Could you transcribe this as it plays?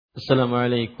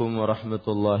Assalamualaikum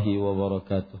warahmatullahi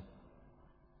wabarakatuh.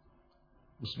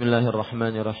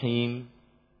 Bismillahirrahmanirrahim.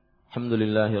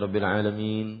 Alhamdulillahi rabbil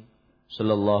alamin.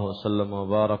 Sallallahu wasallam wa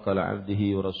baraka ala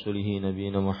abdihi wa rasulihi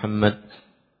nabiyina Muhammad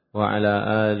wa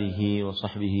ala alihi wa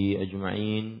sahbihi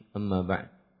ajma'in. Amma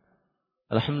ba'd.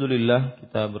 Alhamdulillah,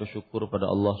 kita bersyukur pada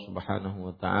Allah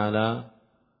Subhanahu wa taala.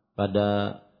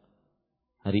 Pada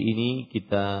hari ini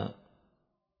kita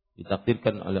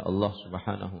ditakdirkan oleh Allah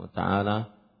Subhanahu wa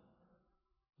taala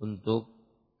untuk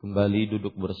kembali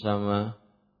duduk bersama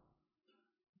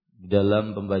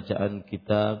dalam pembacaan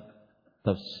kitab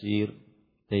Tafsir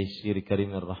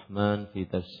Karimir Rahman fi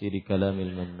Tafsir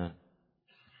Kalamil Mannan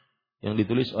yang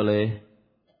ditulis oleh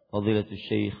Fadilatul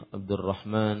Syekh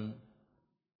Abdurrahman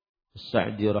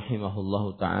As-Sa'di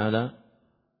rahimahullahu taala.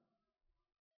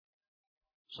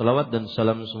 Salawat dan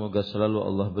salam semoga selalu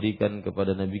Allah berikan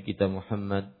kepada Nabi kita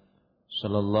Muhammad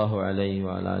sallallahu alaihi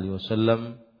wa alihi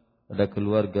wasallam, pada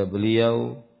keluarga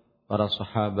beliau, para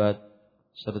sahabat,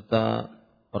 serta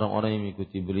orang-orang yang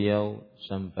mengikuti beliau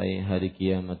sampai hari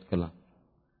kiamat kelak.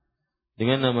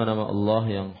 Dengan nama-nama Allah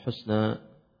yang husna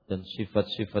dan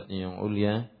sifat-sifatnya yang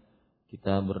ulia,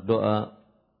 kita berdoa,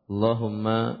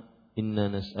 Allahumma inna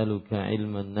nas'aluka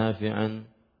ilman nafi'an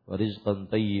wa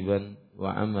rizqan tayyiban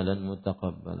wa amalan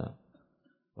mutaqabbala.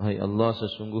 Wahai Allah,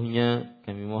 sesungguhnya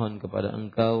kami mohon kepada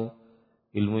Engkau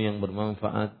ilmu yang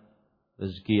bermanfaat,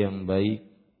 rezeki yang baik,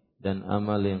 dan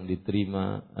amal yang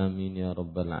diterima. Amin ya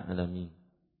rabbal alamin.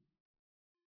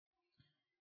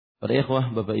 Para ikhwah,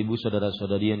 bapak ibu,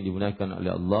 saudara-saudari yang dimuliakan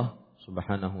oleh Allah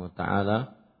Subhanahu wa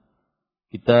taala,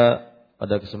 kita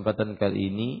pada kesempatan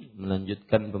kali ini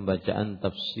melanjutkan pembacaan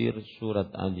tafsir surat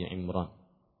Ali Imran.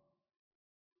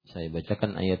 Saya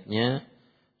bacakan ayatnya,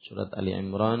 surat Ali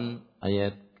Imran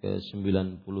ayat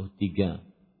ke-93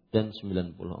 dan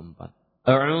 94.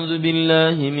 أعوذ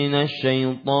بالله من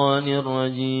الشيطان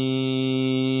الرجيم.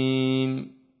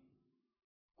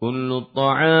 كل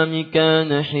الطعام كان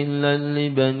حلا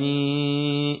لبني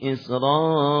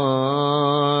إسرائيل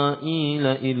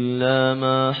إلا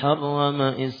ما حرم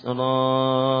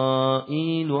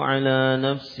إسرائيل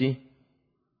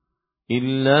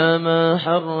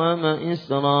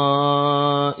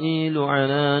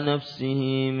على نفسه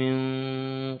من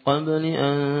قبل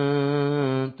أن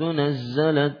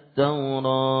تنزل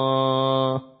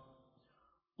التوراة.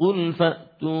 قل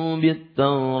فأتوا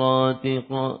بالتوراة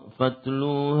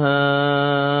فاتلوها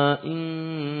إن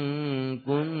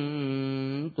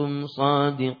كنتم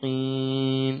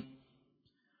صادقين.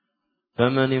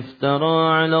 فمن افترى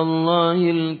على الله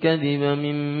الكذب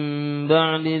من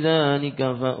بعد ذلك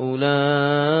فأولئك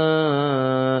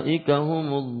هم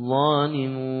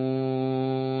الظالمون.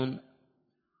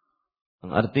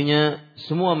 Artinya,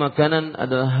 semua makanan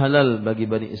adalah halal bagi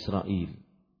Bani Israel,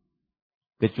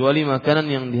 kecuali makanan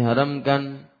yang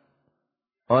diharamkan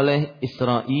oleh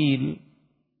Israel,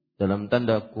 dalam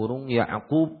tanda kurung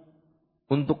Ya'qub,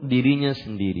 untuk dirinya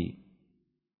sendiri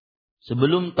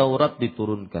sebelum Taurat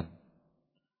diturunkan.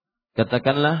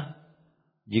 Katakanlah,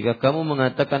 jika kamu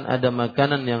mengatakan ada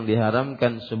makanan yang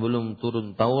diharamkan sebelum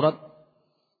turun Taurat,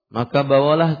 maka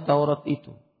bawalah Taurat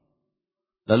itu,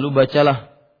 lalu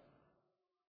bacalah.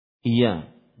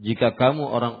 Iya, jika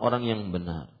kamu orang-orang yang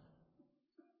benar.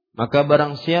 Maka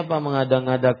barang siapa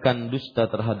mengada-ngadakan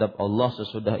dusta terhadap Allah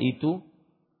sesudah itu,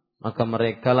 maka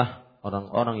merekalah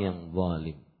orang-orang yang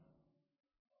zalim.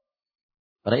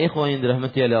 Para ikhwan yang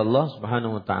dirahmati oleh Allah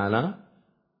Subhanahu wa taala,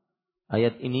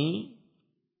 ayat ini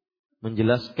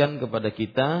menjelaskan kepada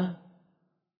kita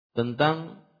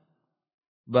tentang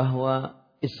bahwa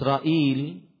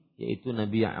Israel, yaitu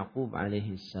Nabi Ya'qub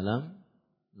alaihi salam,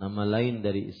 nama lain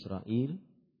dari Israel,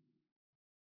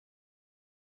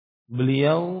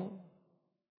 beliau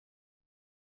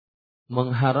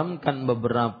mengharamkan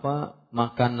beberapa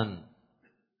makanan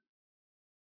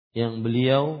yang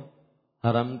beliau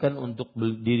haramkan untuk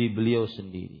diri beliau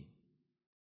sendiri.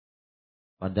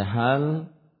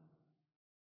 Padahal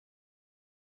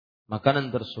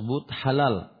makanan tersebut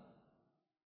halal.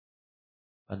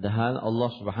 Padahal Allah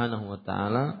Subhanahu wa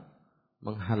taala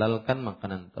menghalalkan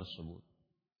makanan tersebut.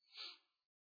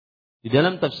 Di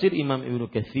dalam tafsir Imam Ibnu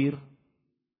Katsir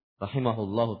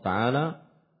rahimahullahu taala,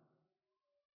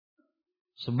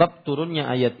 sebab turunnya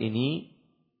ayat ini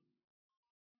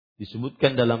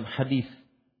disebutkan dalam hadis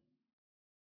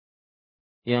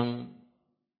yang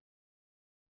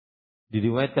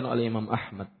diriwayatkan oleh Imam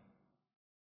Ahmad.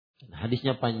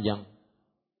 Hadisnya panjang,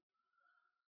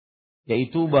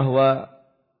 yaitu bahwa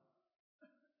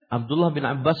Abdullah bin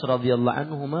Abbas radhiyallahu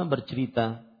anhuma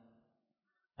bercerita,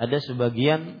 ada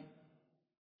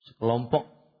sekelompok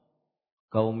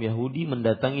kaum Yahudi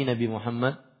mendatangi Nabi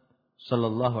Muhammad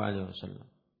sallallahu alaihi wasallam.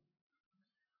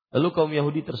 Lalu kaum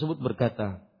Yahudi tersebut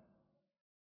berkata,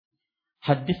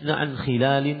 "Hadithna an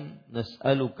khilalin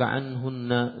nas'aluka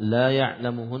anhunna la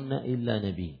ya'lamuhunna illa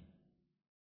nabi."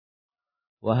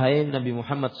 Wahai Nabi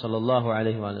Muhammad sallallahu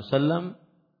alaihi wasallam,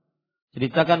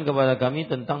 ceritakan kepada kami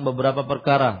tentang beberapa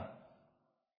perkara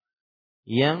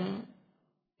yang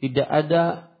tidak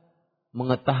ada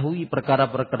mengetahui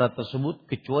perkara-perkara tersebut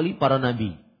kecuali para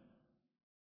nabi.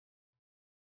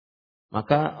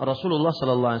 Maka Rasulullah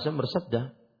sallallahu alaihi wasallam bersabda,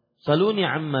 "Saluni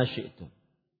amma syi'tum."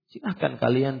 Silahkan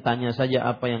kalian tanya saja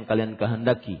apa yang kalian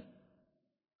kehendaki.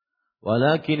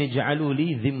 Walakin ij'alu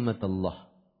li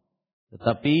zimmatallah.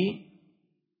 Tetapi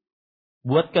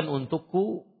buatkan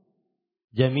untukku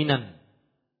jaminan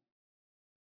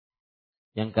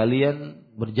yang kalian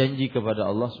berjanji kepada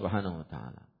Allah Subhanahu wa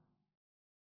taala.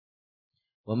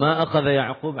 Wa ma akhadha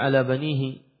Ya'qub 'ala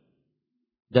banihi,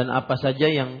 dan apa saja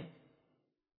yang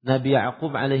Nabi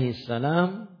Ya'qub alaihi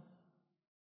salam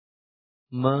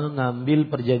mengambil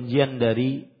perjanjian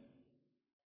dari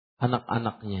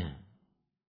anak-anaknya.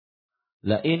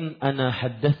 La in ana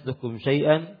haddatstukum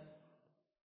syai'an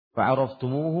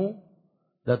fa'araftumuhu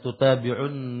la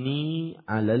tutabi'unni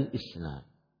 'alal Islam.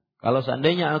 Kalau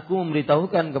seandainya aku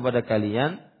memberitahukan kepada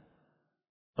kalian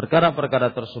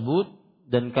perkara-perkara tersebut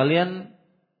dan kalian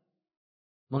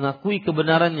mengakui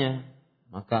kebenarannya,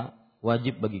 maka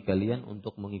wajib bagi kalian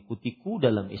untuk mengikutiku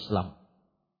dalam Islam.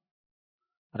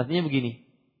 Artinya begini,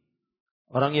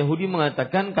 orang Yahudi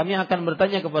mengatakan kami akan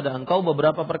bertanya kepada engkau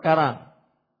beberapa perkara,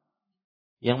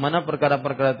 yang mana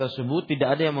perkara-perkara tersebut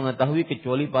tidak ada yang mengetahui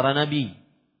kecuali para nabi.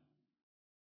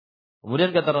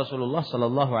 Kemudian kata Rasulullah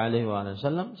sallallahu alaihi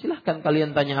wasallam, silahkan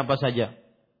kalian tanya apa saja.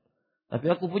 Tapi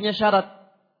aku punya syarat.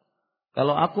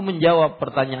 Kalau aku menjawab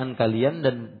pertanyaan kalian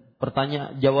dan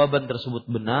jawaban tersebut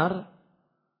benar,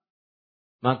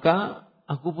 maka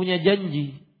aku punya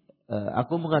janji.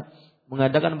 Aku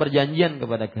mengadakan perjanjian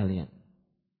kepada kalian.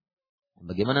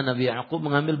 Bagaimana Nabi Ya'qub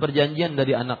mengambil perjanjian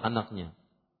dari anak-anaknya?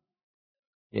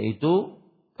 Yaitu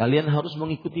kalian harus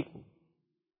mengikutiku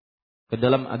ke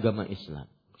dalam agama Islam.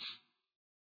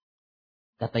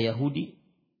 Kata Yahudi,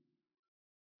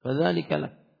 "Fadzalika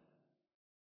lak."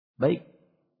 Baik,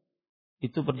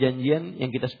 itu perjanjian yang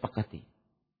kita sepakati.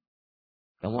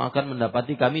 Kamu akan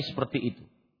mendapati kami seperti itu.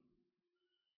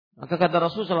 Maka kata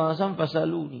Rasulullah SAW,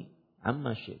 "Fasaluni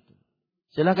amma syi'tum."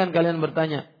 Silakan kalian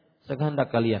bertanya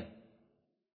sekehendak kalian.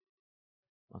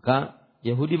 Maka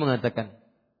Yahudi mengatakan,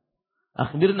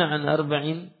 "Akhbirna an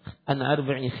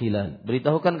arba'i khilal."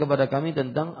 Beritahukan kepada kami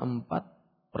tentang 4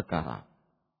 perkara.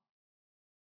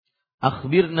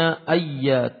 Akhbirna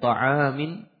ayya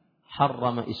ta'amin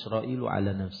harrama Israilu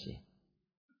ala nafsih.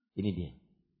 Ini dia.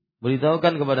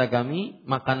 Beritahukan kepada kami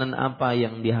makanan apa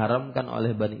yang diharamkan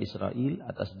oleh Bani Israel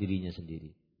atas dirinya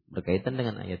sendiri. Berkaitan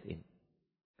dengan ayat ini.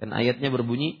 Kan ayatnya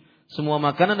berbunyi, semua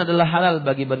makanan adalah halal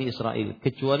bagi Bani Israel,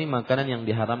 kecuali makanan yang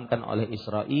diharamkan oleh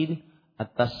Israel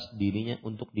atas dirinya,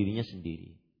 untuk dirinya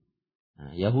sendiri.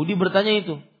 Nah, Yahudi bertanya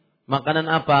itu, makanan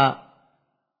apa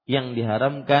yang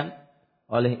diharamkan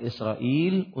oleh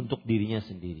Israel untuk dirinya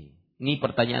sendiri? Ini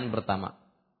pertanyaan pertama.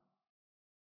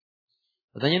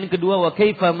 Pertanyaan kedua, wa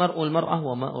kaifa mar'ul mar'ah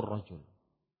wa ma'ur rajul?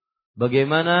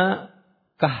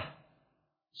 Bagaimanakah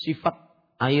sifat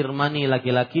air mani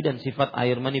laki-laki dan sifat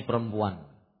air mani perempuan?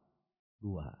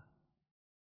 2.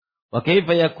 Wa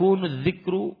kaifa yakunu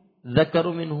dzikru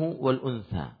dzakaru minhu wal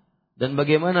untha? Dan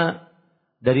bagaimana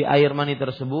dari air mani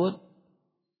tersebut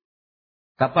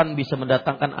kapan bisa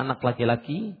mendatangkan anak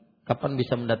laki-laki, kapan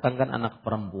bisa mendatangkan anak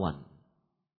perempuan?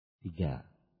 3.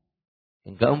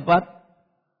 Yang keempat,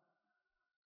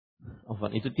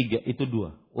 itu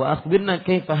 2. Wa akhbirna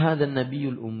kaifa hadzal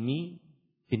nabiyul ummi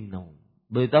fin naum.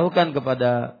 Beritahukan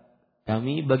kepada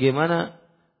kami bagaimana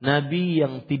nabi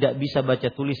yang tidak bisa baca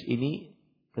tulis ini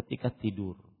ketika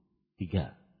tidur.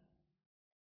 3.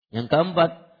 Yang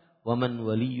keempat, wa man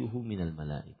waliyuhu minal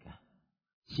malaikah.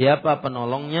 Siapa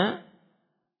penolongnya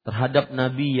terhadap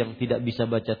nabi yang tidak bisa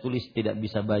baca tulis, tidak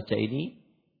bisa baca ini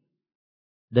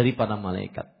dari para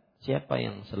malaikat? Siapa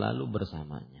yang selalu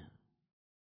bersamanya?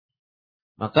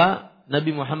 Maka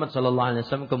Nabi Muhammad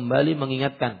SAW kembali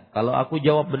mengingatkan, kalau aku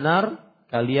jawab benar,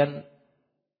 kalian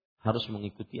harus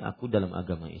mengikuti aku dalam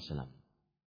agama Islam.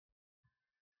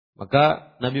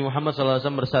 Maka Nabi Muhammad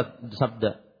SAW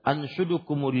bersabda,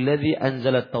 "Anshudukumul ladzi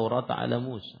anzalat Taurata ala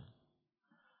Musa."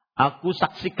 Aku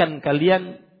saksikan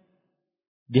kalian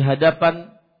di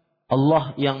hadapan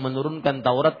Allah yang menurunkan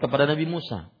Taurat kepada Nabi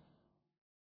Musa.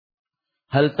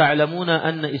 Hal ta'lamuna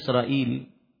anna Israel,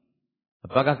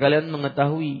 apakah kalian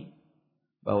mengetahui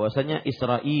bahwasanya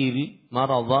Israel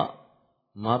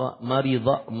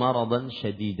marida maradan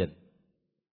syadidan,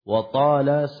 wa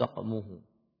tala saqmuhu.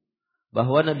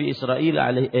 Bahwa Nabi Israil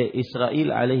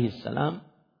alaihi salam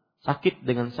sakit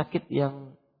dengan sakit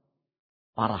yang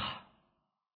parah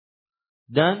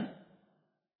dan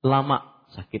lama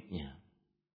sakitnya.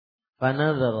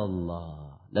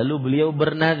 Fanazarallah. Lalu beliau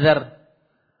bernazar,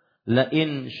 la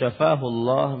in syafahu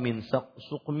Allah min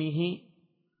suqmihi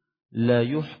la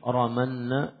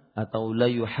yuhramanna atau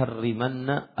la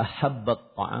yuharrimanna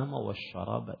ahabbat ta'ama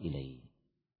wasyaraba ilaihi.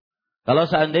 Kalau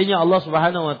seandainya Allah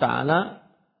Subhanahu wa taala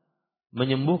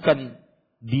menyembuhkan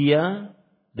dia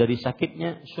dari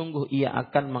sakitnya, sungguh ia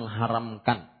akan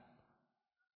mengharamkan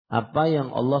apa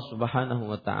yang Allah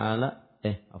Subhanahu wa taala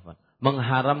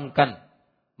mengharamkan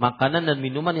makanan dan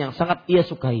minuman yang sangat ia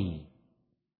sukai.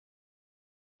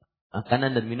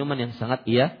 Makanan dan minuman yang sangat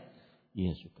ia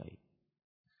sukai.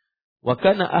 Wa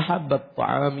kana ahabbat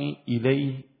ta'ami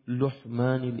ilaihi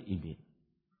luhmanil ibil.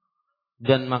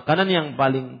 Dan makanan yang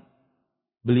paling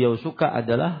beliau suka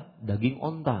adalah daging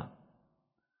onta.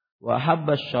 Wa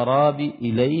habba syarabi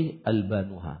ilaihi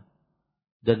albanuha.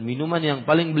 Dan minuman yang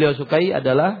paling beliau sukai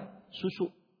adalah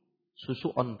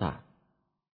susu onta.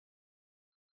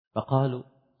 Faqalu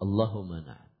Allahumma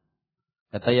na'am.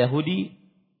 Kata Yahudi,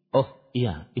 oh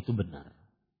iya, itu benar.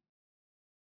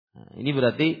 Nah, ini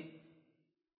berarti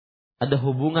ada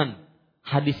hubungan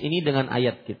hadis ini dengan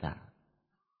ayat kita.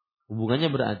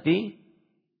 Hubungannya berarti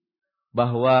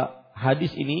bahwa hadis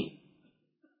ini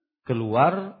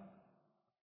keluar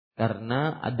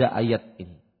karena ada ayat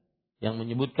ini yang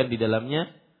menyebutkan di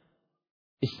dalamnya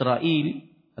Israil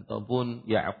ataupun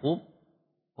Ya'qub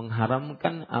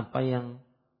mengharamkan apa yang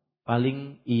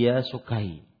paling ia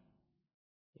sukai,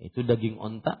 yaitu daging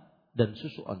onta dan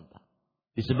susu onta.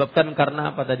 Disebabkan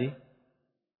karena apa tadi?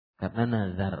 Karena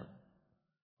nazar.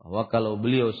 Bahwa kalau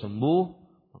beliau sembuh,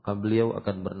 maka beliau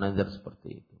akan bernazar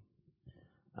seperti itu.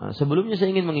 Nah, sebelumnya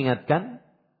saya ingin mengingatkan,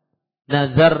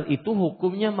 nazar itu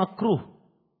hukumnya makruh.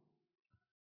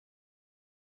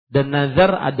 Dan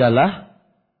nazar adalah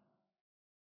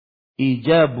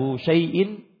ijabu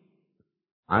syai'in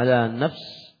ala nafs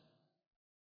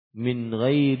min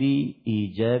ghairi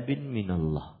ijabin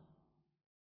minallah.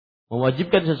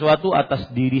 Mewajibkan sesuatu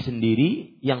atas diri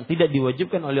sendiri yang tidak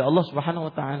diwajibkan oleh Allah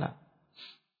Subhanahu wa taala.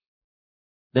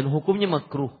 Dan hukumnya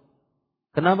makruh.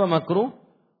 Kenapa makruh?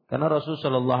 Karena Rasul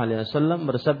sallallahu alaihi wasallam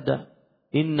bersabda,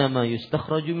 "Innama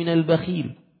yustakhraju minal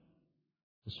bakhil."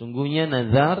 Sesungguhnya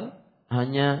nazar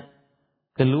hanya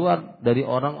keluar dari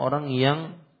orang-orang yang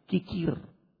kikir,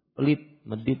 pelit,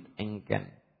 medit, engken,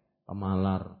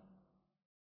 pemalar.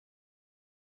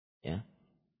 Ya.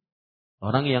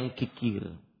 Orang yang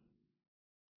kikir.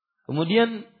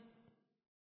 Kemudian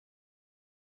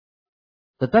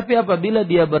tetapi apabila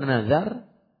dia bernazar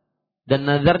dan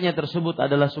nazarnya tersebut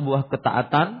adalah sebuah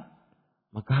ketaatan,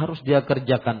 maka harus dia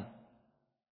kerjakan.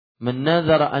 Man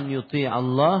nazara an yuti'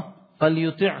 Allah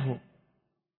falyuti'hu.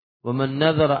 Wa man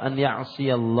nazara an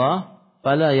ya'si Allah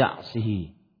fala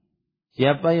ya'sihi.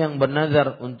 Siapa yang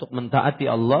bernazar untuk mentaati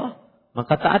Allah,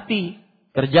 maka taati,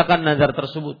 kerjakan nazar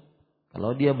tersebut.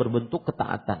 Kalau dia berbentuk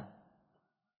ketaatan.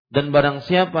 Dan barang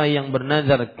siapa yang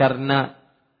bernazar karena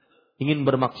ingin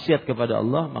bermaksiat kepada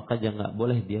Allah, maka jangan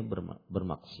boleh dia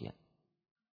bermaksiat.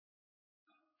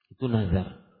 Itu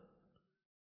nazar.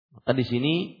 Maka di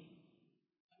sini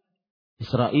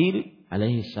Israil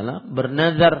alaihi salam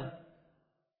bernazar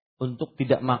untuk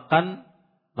tidak makan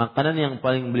makanan yang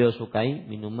paling beliau sukai,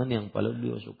 minuman yang paling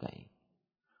beliau sukai.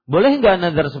 Boleh enggak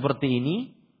nazar seperti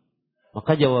ini?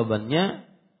 Maka jawabannya,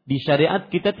 di syariat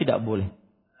kita tidak boleh.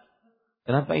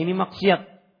 Kenapa? Ini maksiat,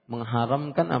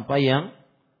 mengharamkan apa yang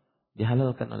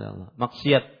dihalalkan oleh Allah.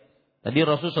 Maksiat. Tadi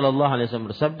Rasul sallallahu alaihi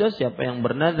wasallam bersabda, siapa yang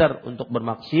bernazar untuk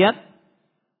bermaksiat,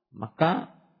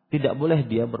 maka tidak boleh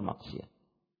dia bermaksiat.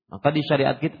 Maka di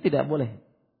syariat kita tidak boleh.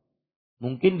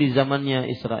 Mungkin di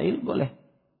zamannya Israil boleh.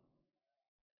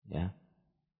 Ya.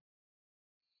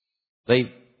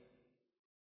 Baik.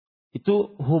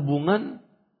 Itu hubungan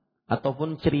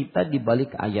ataupun cerita di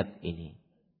balik ayat ini.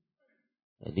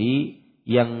 Jadi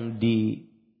yang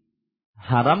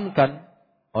diharamkan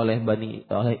oleh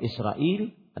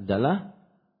Israel adalah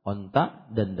onta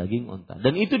dan daging onta.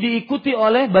 Dan itu diikuti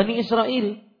oleh Bani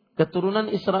Israel, keturunan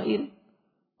Israel.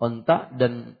 Onta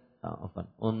dan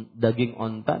daging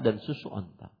onta dan susu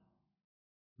onta.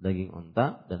 Daging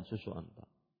onta dan susu onta.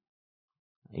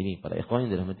 Ini para ikhwan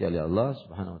yang dirahmati oleh Allah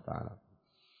Subhanahu wa taala.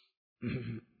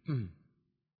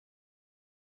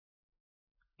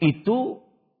 Itu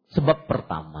sebab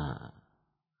pertama.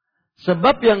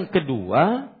 Sebab yang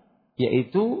kedua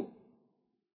yaitu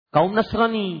kaum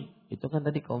Nasrani. Itu kan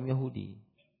tadi kaum Yahudi.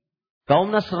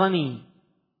 Kaum Nasrani,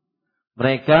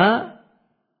 mereka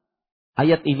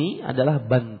ayat ini adalah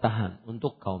bantahan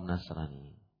untuk kaum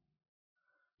Nasrani.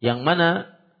 Yang mana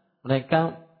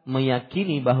mereka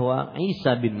meyakini bahwa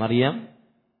Isa bin Maryam,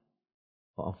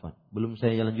 belum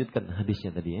saya lanjutkan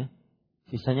hadisnya tadi ya.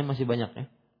 Sisanya masih banyak ya.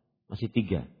 Masih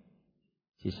 3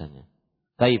 sisanya.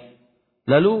 Taib.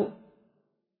 Lalu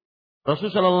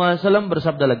Rasulullah SAW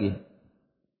bersabda lagi,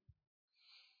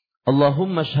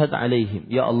 Allahumma syhad alaihim.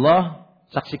 Ya Allah,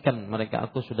 saksikan mereka,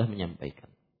 aku sudah menyampaikan.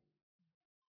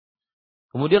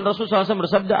 Kemudian Rasulullah SAW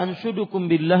bersabda, anshudukum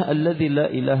billah alladzi la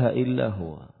ilaha illa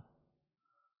huwa.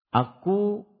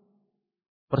 Aku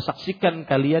persaksikan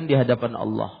kalian di hadapan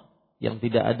Allah yang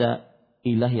tidak ada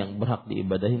ilah yang berhak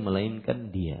diibadahi melainkan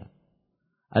Dia.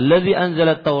 Alladzi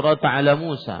anzala Taurata ala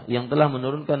Musa, yang telah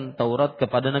menurunkan Taurat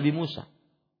kepada Nabi Musa.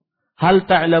 Hal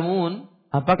ta'lamun,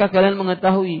 apakah kalian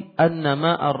mengetahui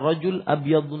annama ar-rajul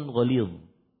abyadun ghalidh,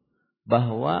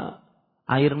 bahwa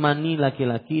air mani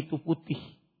laki-laki itu putih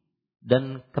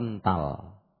dan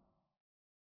kental.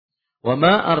 Wa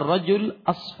ma ar-rajul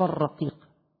asfar raqiq,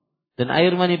 dan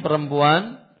air mani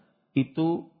perempuan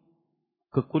itu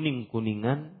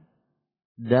kekuning-kuningan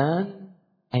dan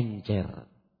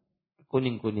encer.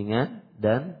 Kuning-kuningan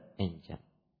dan encer.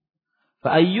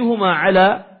 Fa ayyuhuma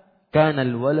ala kana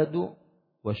al-waladu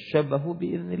wasyabahu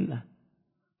biiznillah.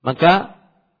 Maka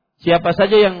siapa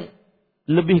saja yang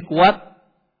lebih kuat,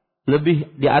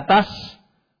 lebih di atas,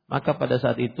 maka pada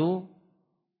saat itu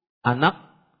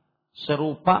anak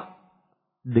serupa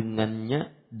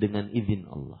dengannya dengan izin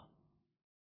Allah.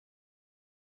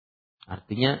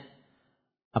 Artinya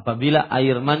apabila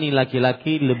air mani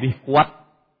laki-laki lebih kuat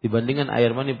dibandingkan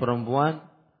air mani perempuan,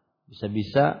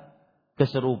 bisa-bisa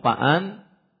keserupaan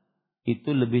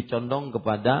itu lebih condong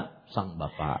kepada sang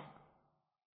bapak.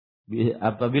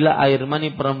 Apabila air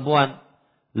mani perempuan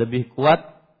lebih kuat,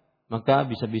 maka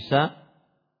bisa-bisa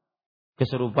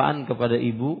keserupaan kepada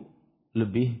ibu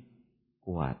lebih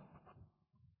kuat.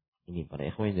 Ini para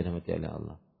ikhwan yang dirahmati oleh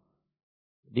Allah.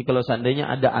 Jadi kalau seandainya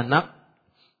ada anak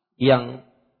yang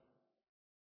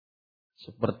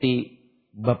seperti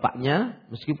bapaknya,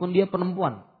 meskipun dia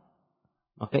perempuan,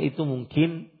 maka itu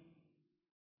mungkin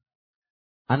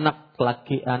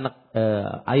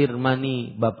air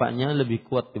mani bapaknya lebih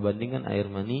kuat dibandingkan air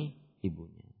mani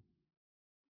ibunya.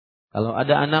 Kalau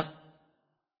ada anak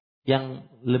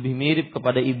yang lebih mirip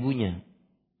kepada ibunya,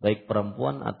 baik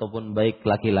perempuan ataupun baik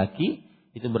laki-laki,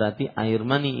 itu berarti air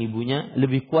mani ibunya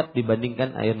lebih kuat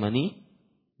dibandingkan air mani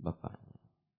bapaknya.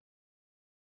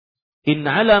 In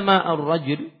alama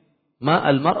ar-rajul ma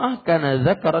al-mar'ah kana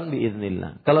zakaran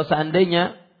biiznillah. Kalau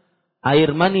seandainya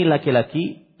air mani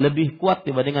laki-laki lebih kuat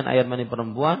dibandingkan air mani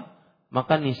perempuan,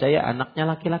 maka niscaya anaknya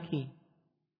laki-laki.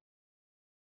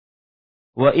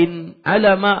 Wa in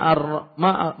alama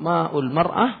ma'ul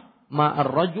mar'ah ma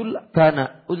ar-rajul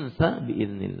kana unsa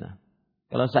biiznillah.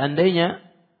 Kalau seandainya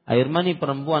air mani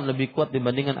perempuan lebih kuat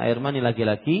dibandingkan air mani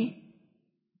laki-laki,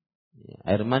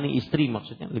 air mani istri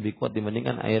maksudnya lebih kuat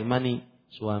dibandingkan air mani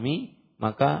suami,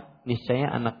 maka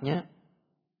niscaya anaknya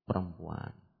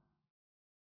perempuan.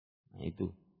 Nah,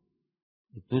 itu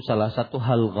salah satu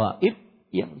hal gaib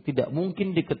yang tidak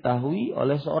mungkin diketahui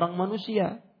oleh seorang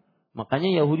manusia.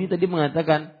 Makanya Yahudi tadi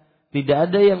mengatakan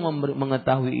tidak ada yang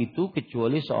mengetahui itu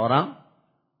kecuali seorang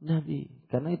nabi,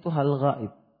 karena itu hal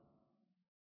gaib.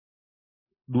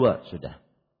 2 sudah.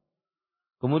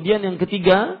 Kemudian yang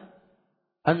ketiga,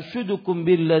 anshudukum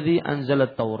billadzi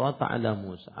anzala Taurata ala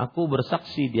Musa. Aku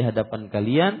bersaksi di hadapan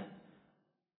kalian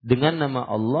dengan nama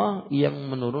Allah yang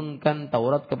menurunkan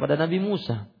Taurat kepada Nabi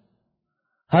Musa.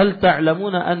 Hal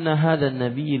ta'lamuna anna hadzal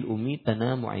nabiyil ummi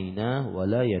tanamu 'ainahu wa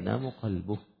la yanamu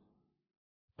qalbuh.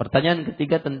 Pertanyaan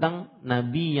ketiga tentang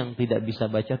nabi yang tidak bisa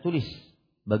baca tulis.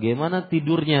 Bagaimana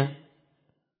tidurnya?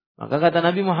 Maka kata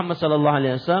Nabi Muhammad sallallahu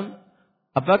alaihi wasallam,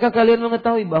 apakah kalian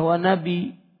mengetahui bahwa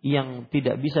nabi yang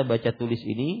tidak bisa baca tulis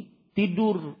ini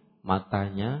tidur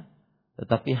matanya,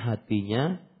 tetapi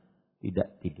hatinya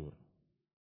tidak tidur.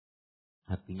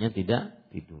 Hatinya tidak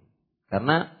tidur.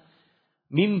 Karena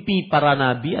mimpi para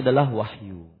nabi adalah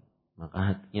wahyu,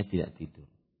 maka hatinya tidak tidur.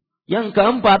 Yang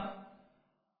keempat,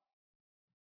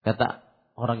 kata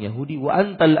orang Yahudi, wa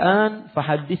antal an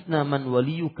fahadditsna man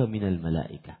waliyuka minal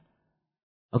malaikah.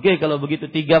 Oke, kalau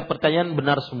begitu 3 pertanyaan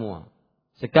benar semua.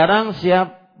 Sekarang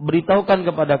beritahukan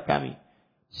kepada kami,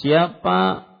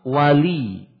 siapa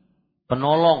wali,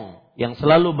 penolong yang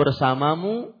selalu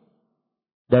bersamamu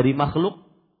dari makhluk,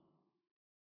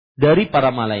 dari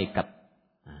para malaikat.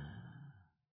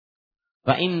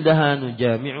 Fa indaha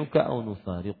nujami'uka aw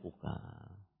nufariquka.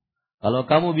 Kalau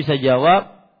kamu bisa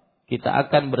jawab, kita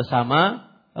akan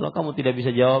bersama. Kalau kamu tidak bisa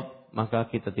jawab, maka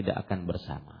kita tidak akan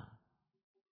bersama.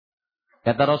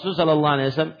 Kata Rasul sallallahu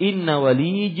alaihi wasallam, "Inna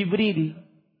wali Jibril."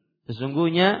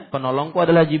 Sesungguhnya penolongku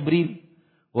adalah Jibril.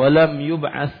 Walam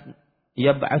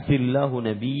yab'atsillahu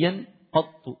nabiyyan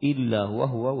qattu illa wa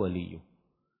huwa waliyyu.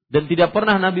 Dan tidak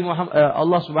pernah Nabi Muhammad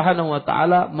Allah Subhanahu wa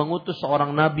taala mengutus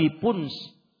seorang nabi pun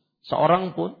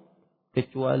seorang pun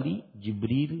kecuali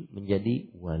Jibril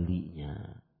menjadi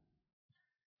walinya.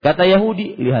 Kata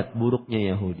Yahudi, lihat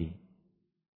buruknya Yahudi.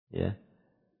 Ya.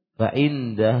 Fa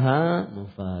indaha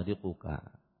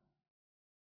nufariquka.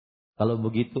 Kalau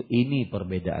begitu ini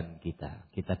perbedaan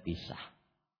kita pisah.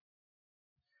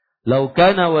 Lau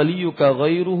kana waliyuka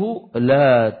ghairuhu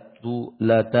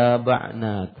la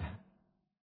taba'naka.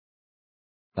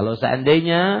 Kalau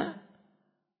seandainya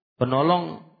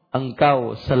penolong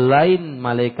engkau selain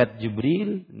malaikat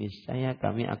Jibril, niscaya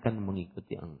kami akan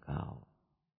mengikuti engkau.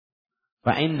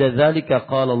 Fa inda dzalika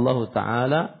qala Allah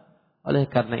Ta'ala, oleh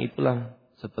karena itulah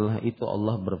setelah itu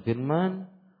Allah berfirman,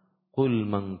 Qul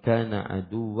man kana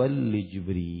aduwwan li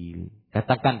Jibril.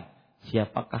 Katakan,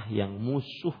 siapakah yang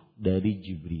musuh dari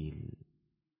Jibril?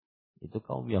 Itu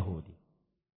kaum Yahudi.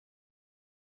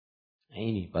 Nah,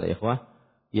 ini para ikhwah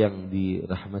yang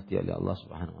dirahmati oleh Allah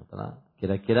Subhanahu wa taala.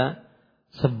 Kira-kira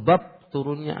sebab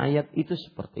turunnya ayat itu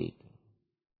seperti itu.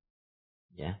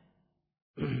 Ya.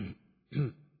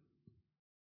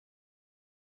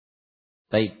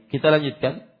 Baik, kita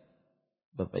lanjutkan.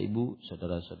 Bapak Ibu,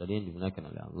 saudara-saudari yang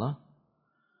dimuliakan oleh Allah.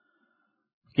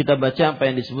 Kita baca apa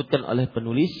yang disebutkan oleh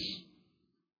penulis.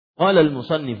 Qala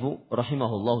al-musannifu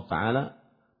rahimahullahu taala,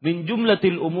 min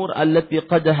jumlatil umur allati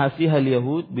qadaha fiha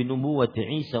al-yahud bi nubuwwati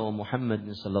Isa wa Muhammad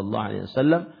sallallahu alaihi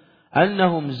wasallam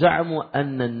annahum za'amu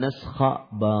anna an-naskha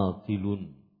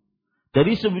batilun.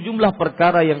 Dari sejumlah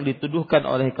perkara yang dituduhkan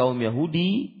oleh kaum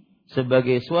Yahudi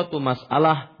sebagai suatu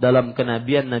masalah dalam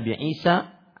kenabian Nabi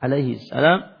Isa alaihi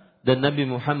salam dan Nabi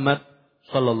Muhammad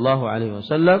sallallahu alaihi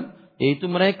wasallam, yaitu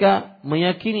mereka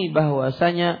meyakini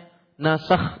bahwasanya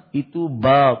nasakh itu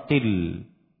batil.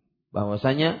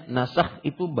 Bahwasanya nasakh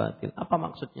itu batil. Apa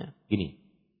maksudnya? Gini.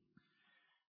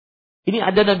 Ini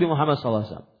ada Nabi Muhammad sallallahu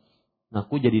alaihi wasallam.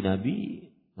 Ngaku jadi nabi,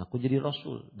 ngaku jadi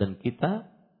rasul, dan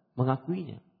kita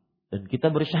mengakuinya dan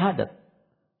kita bersyahadat.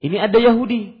 Ini ada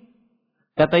Yahudi.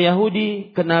 Kata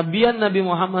Yahudi, kenabian Nabi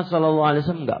Muhammad sallallahu alaihi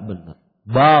wasallam enggak benar,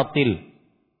 batil.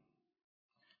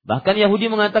 Bahkan Yahudi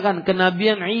mengatakan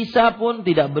kenabian Isa pun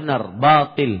tidak benar,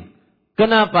 batil.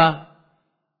 Kenapa?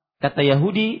 Kata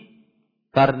Yahudi,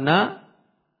 karena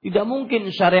tidak mungkin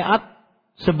syariat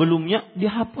sebelumnya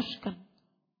dihapuskan.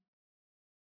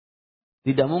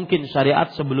 Tidak mungkin syariat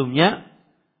sebelumnya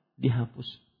dihapus.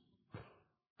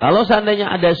 Kalau seandainya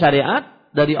ada syariat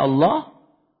dari Allah,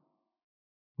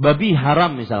 babi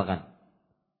haram misalkan,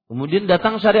 kemudian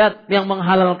datang syariat yang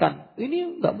menghalalkan,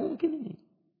 ini enggak mungkin ini.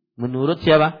 Menurut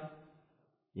siapa?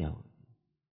 Yahudi.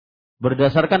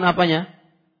 Berdasarkan apanya?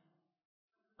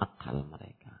 Akal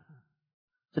mereka.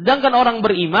 Sedangkan orang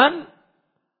beriman,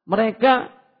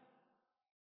 mereka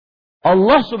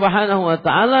Allah Subhanahu wa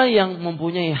taala yang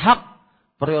mempunyai hak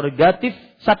prerogatif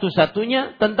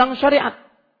satu-satunya tentang syariat.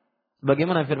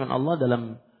 Bagaimana firman Allah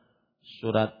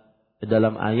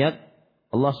dalam ayat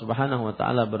Allah Subhanahu wa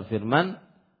taala berfirman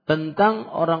tentang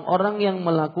orang-orang yang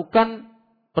melakukan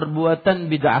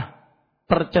perbuatan bid'ah.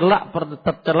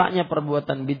 Tercelaknya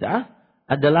perbuatan bid'ah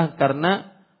adalah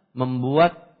karena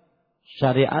membuat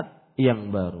syariat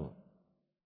yang baru.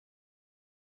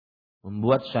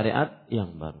 Membuat syariat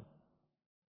yang baru.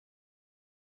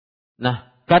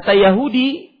 Nah, kata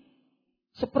Yahudi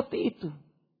seperti itu.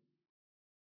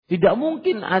 Tidak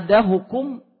mungkin ada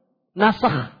hukum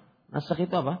nasakh. Nasakh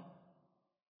itu apa?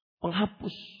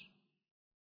 Penghapus.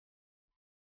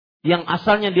 Yang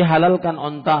asalnya dihalalkan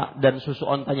onta dan susu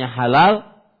ontanya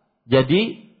halal,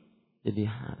 jadi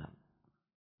haram.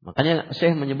 Makanya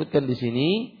Syekh menyebutkan di sini,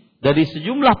 dari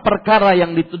sejumlah perkara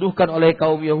yang dituduhkan oleh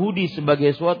kaum Yahudi sebagai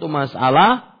suatu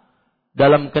masalah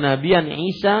dalam kenabian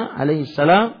Isa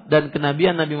alaihissalam dan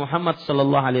kenabian Nabi Muhammad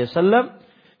sallallahu alaihi wasallam,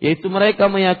 yaitu mereka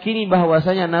meyakini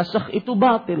bahwasanya nasakh itu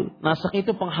batil. Nasakh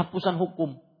itu penghapusan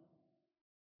hukum.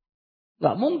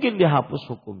 Gak mungkin dihapus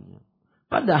hukumnya.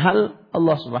 Padahal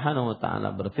Allah Subhanahu wa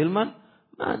taala berfirman,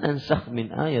 "Ma nansakh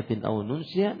min ayatin aw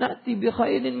nunsiha na'ti bi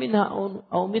khairin minha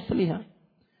aw mithliha."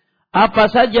 Apa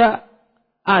saja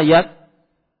ayat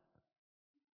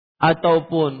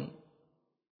ataupun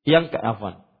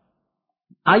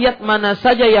ayat mana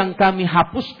saja yang kami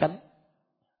hapuskan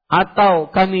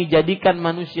atau kami jadikan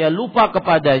manusia lupa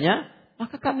kepadanya,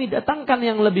 maka kami datangkan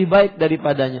yang lebih baik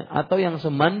daripadanya atau yang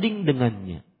sebanding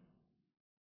dengannya.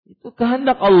 Itu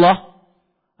kehendak Allah.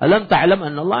 Alam ta'lam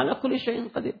anna Allah ala kulli syai'in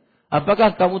qadir.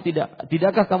 Apakah kamu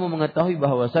tidakkah kamu mengetahui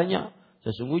bahwasanya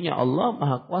Sesungguhnya Allah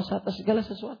Maha Kuasa atas segala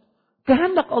sesuatu.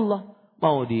 Kehendak Allah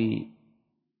mau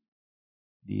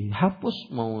dihapus,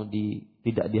 mau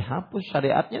tidak dihapus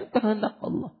syariatnya, kehendak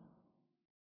Allah.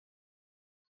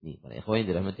 Ini para ikhwan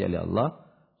yang dirahmati oleh Allah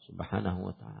Subhanahu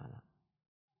wa taala.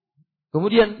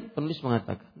 Kemudian penulis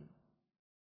mengatakan,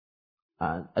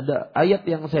 ada ayat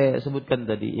yang saya sebutkan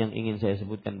tadi, yang ingin saya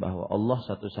sebutkan bahwa Allah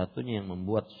satu-satunya yang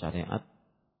membuat syariat.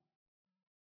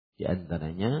 Di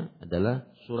antaranya adalah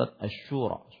surat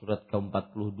Asy-Syura, surat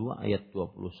ke-42 ayat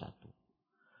 21.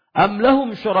 Am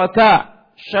lahum syuraka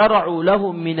syara'u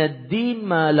lahum minad din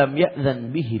ma lam ya'zan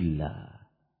bihillah.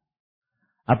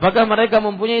 Apakah mereka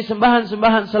mempunyai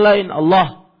sembahan-sembahan selain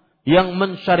Allah yang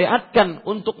mensyariatkan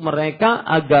untuk mereka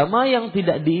agama yang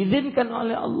tidak diizinkan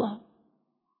oleh Allah?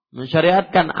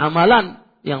 Mensyariatkan amalan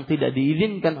yang tidak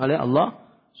diizinkan oleh Allah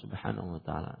Subhanahu wa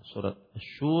taala. Surat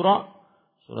Asy-Syura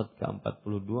surat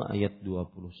ke-42 ayat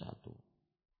 21.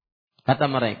 Kata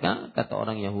mereka, kata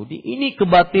orang Yahudi, ini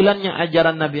kebatilannya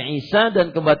ajaran Nabi Isa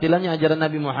dan kebatilannya ajaran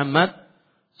Nabi Muhammad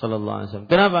sallallahu alaihi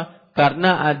wasallam. Kenapa?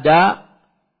 Karena ada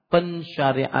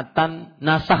pensyariatan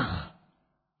nasakh.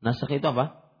 Nasakh itu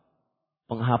apa?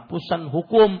 Penghapusan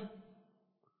hukum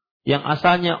yang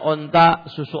asalnya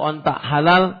susu onta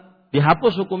halal,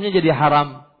 dihapus hukumnya jadi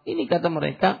haram. Ini kata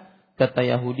mereka, kata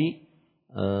Yahudi,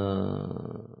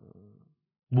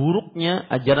 buruknya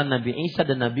ajaran Nabi Isa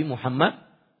dan Nabi Muhammad.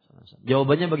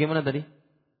 Jawabannya bagaimana tadi?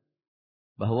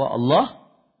 Bahwa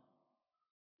Allah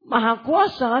Maha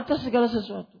Kuasa atas segala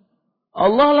sesuatu.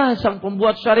 Allah lah sang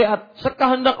pembuat syariat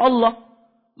sekehendak Allah.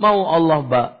 Mau Allah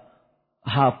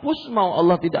hapus, mau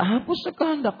Allah tidak hapus,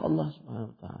 sekehendak Allah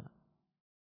Subhanahu wa taala.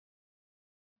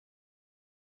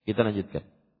 Kita lanjutkan.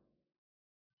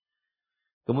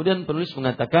 Kemudian penulis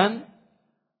mengatakan,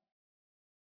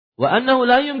 wa annahu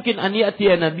la yumkin an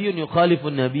ya'tiya nabiyyun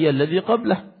yukhalifu an-nabiyya alladhi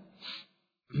qablah.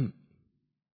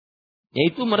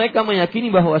 Yaitu mereka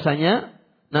meyakini bahwasanya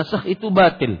nasakh itu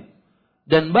batil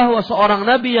dan bahwa seorang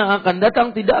nabi yang akan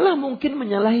datang tidaklah mungkin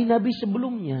menyalahi nabi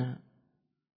sebelumnya.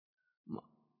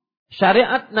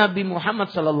 Syariat Nabi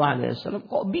Muhammad sallallahu alaihi wasallam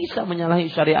kok bisa menyalahi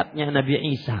syariatnya Nabi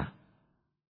Isa?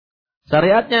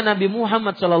 Syariatnya Nabi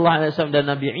Muhammad sallallahu alaihi wasallam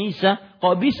dan Nabi Isa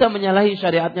kok bisa menyalahi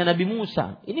syariatnya Nabi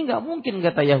Musa? Ini enggak mungkin,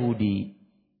 kata Yahudi.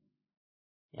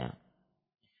 Ya.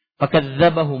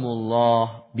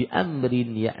 Fakadzabahumullah bi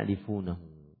amrin ya'rifunahu.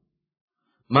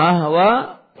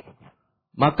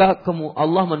 Maka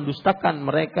Allah mendustakan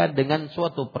mereka dengan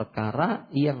suatu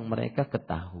perkara yang mereka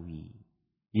ketahui,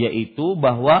 yaitu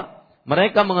bahwa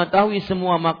mereka mengetahui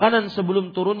semua makanan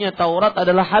sebelum turunnya Taurat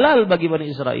adalah halal bagi Bani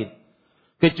Israel,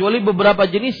 kecuali beberapa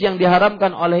jenis yang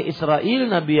diharamkan oleh Israel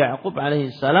Nabi Ya'qub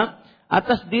alaihissalam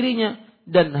atas dirinya,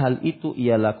 dan hal itu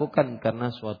ia lakukan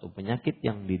karena suatu penyakit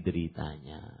yang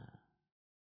dideritanya.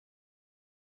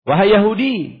 Wahai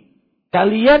Yahudi,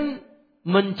 kalian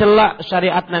mencela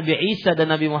syariat Nabi Isa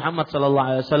dan Nabi Muhammad sallallahu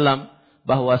alaihi wasallam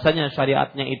bahwasanya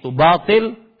syariatnya itu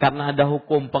batil karena ada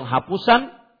hukum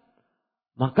penghapusan,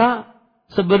 maka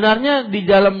sebenarnya di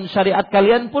dalam syariat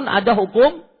kalian pun ada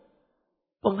hukum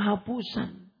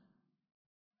penghapusan.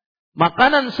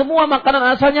 Semua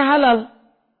makanan asalnya halal.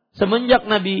 Semenjak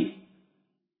Nabi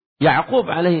Ya'qub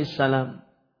alaihissalam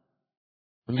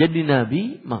menjadi nabi,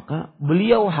 maka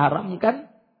beliau haramkan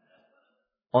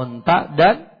onta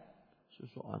dan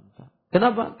susu onta.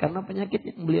 Kenapa? Karena penyakit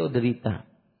yang beliau derita.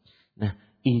 Nah,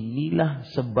 inilah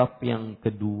sebab yang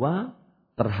kedua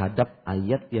terhadap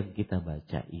ayat yang kita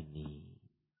baca ini.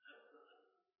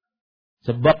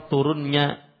 Sebab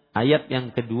turunnya ayat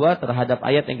yang kedua terhadap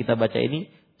ayat yang kita baca ini,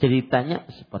 ceritanya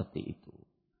seperti itu.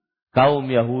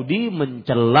 Kaum Yahudi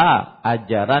mencela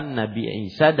ajaran Nabi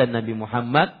Isa dan Nabi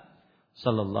Muhammad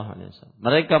sallallahu alaihi wasallam.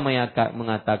 Mereka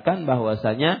mengatakan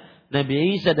bahwasanya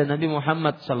Nabi Isa dan Nabi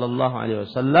Muhammad sallallahu alaihi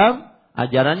wasallam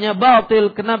ajarannya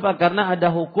batil. Kenapa? Karena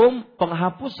ada hukum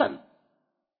penghapusan,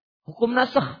 hukum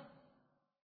nasakh.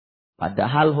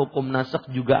 Padahal hukum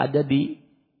nasakh juga ada di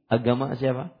agama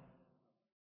siapa?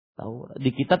 Taurat,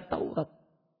 di kitab Taurat,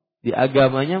 di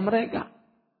agamanya mereka.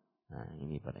 Nah,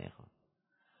 ini para ikhwan.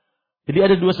 Jadi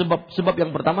ada dua sebab. Sebab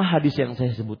yang pertama hadis yang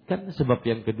saya sebutkan, sebab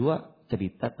yang kedua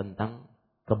cerita tentang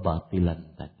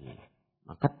kebatilan tadi.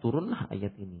 Maka turunlah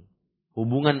ayat ini.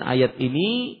 Hubungan ayat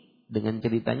ini dengan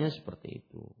ceritanya seperti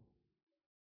itu.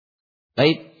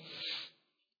 Baik.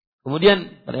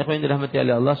 Kemudian para ikhwan yang dirahmati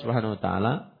oleh Allah Subhanahu wa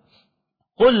taala,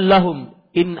 qul lahum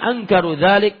in ankaru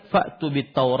dzalik fa'tu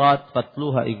bit Taurat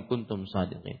fatluha in kuntum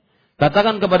shadiqin.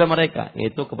 Katakan kepada mereka,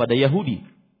 yaitu kepada Yahudi,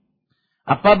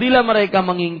 apabila mereka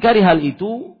mengingkari hal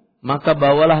itu, maka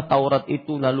bawalah Taurat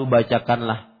itu lalu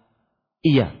bacakanlah.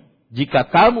 Iya, jika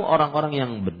kamu orang-orang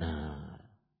yang benar.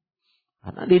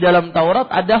 Karena di dalam Taurat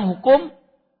ada hukum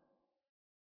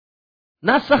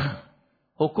nasakh,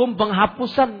 hukum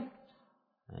penghapusan.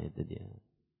 Nah, itu dia.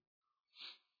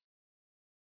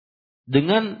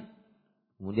 Dengan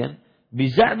kemudian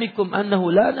biza'mikum annahu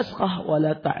la naskhah wa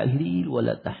la ta'lil wa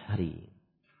la tahrim.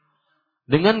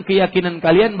 Dengan keyakinan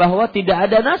kalian bahwa tidak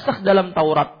ada nasakh dalam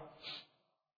Taurat.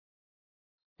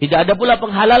 Tidak ada pula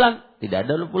penghalalan, tidak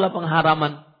ada pula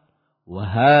pengharaman. Wa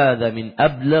hadza min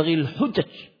ablaghil hujaj.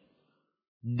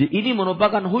 Ini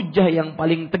merupakan hujjah yang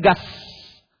paling tegas.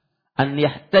 An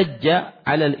yahtajja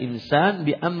 'alal insan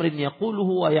bi amrin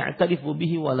yaquluhu wa ya'tarifu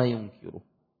bihi wa la yunkiruh.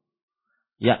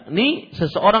 Yakni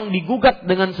seseorang digugat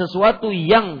dengan sesuatu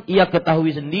yang ia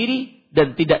ketahui sendiri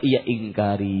dan tidak ia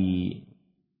ingkari.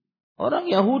 Orang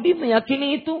Yahudi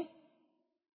meyakini itu.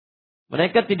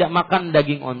 Mereka tidak makan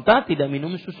daging onta, tidak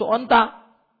minum susu onta.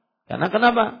 Karena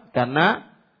kenapa?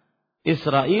 Karena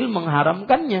Israel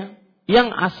mengharamkannya. Yang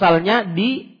asalnya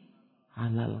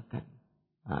dihalalkan.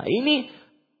 Nah, ini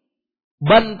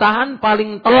bantahan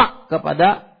paling telak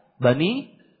kepada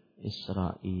Bani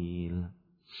Israel.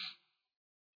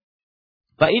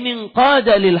 Fa in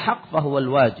qada lil haqq fa huwa al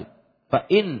wajib. Fa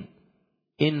in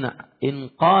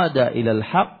qada ila al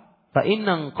haqq fa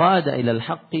inna qada ila al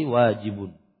haqqi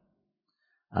wajibun.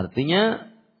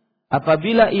 Artinya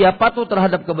apabila ia patuh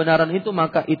terhadap kebenaran itu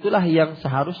maka itulah yang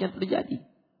seharusnya terjadi.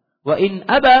 Wa in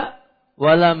aba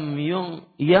walam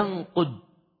yanqud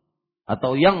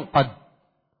atau yanqad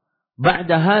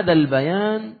ba'da hadzal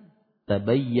bayan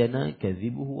tabayyana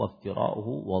kadhibuhu wa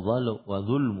iftira'uhu wa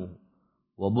dhulmuhu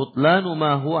wa butlanu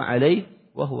ma huwa alayhi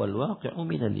wa huwa al-waqi'u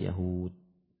min al-yahud.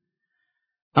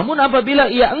 Namun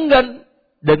apabila ia enggan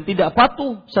dan tidak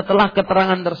patuh setelah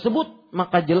keterangan tersebut,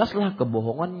 maka jelaslah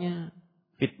kebohongannya,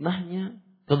 fitnahnya,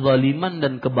 kezaliman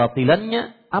dan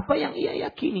kebatilannya, apa yang ia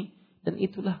yakini. Dan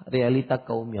itulah realita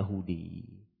kaum Yahudi.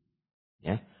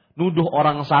 Ya. Nuduh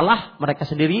orang salah, mereka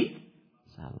sendiri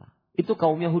salah. Itu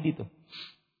kaum Yahudi tuh.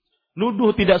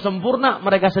 Nuduh tidak sempurna,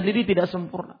 mereka sendiri tidak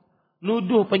sempurna.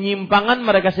 Nuduh penyimpangan,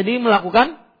 mereka sendiri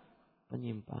melakukan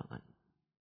penyimpangan.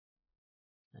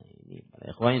 Nah, ini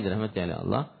para ikhwan yang dirahmati oleh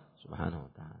Allah Subhanahu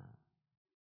wa ta'ala.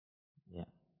 Ya.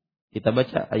 Kita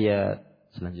baca ayat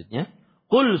selanjutnya.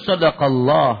 Qul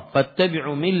sadaqallah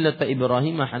fattabi'u millata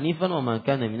Ibrahim hanifan wa ma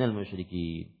kana minal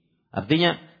musyrikin.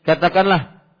 Artinya,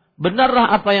 katakanlah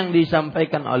benarlah apa yang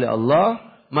disampaikan oleh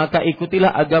Allah, maka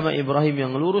ikutilah agama Ibrahim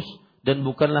yang lurus dan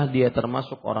bukanlah dia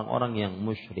termasuk orang-orang yang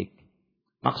musyrik.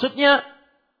 Maksudnya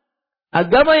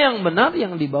agama yang benar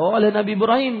yang dibawa oleh Nabi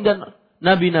Ibrahim dan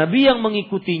nabi-nabi yang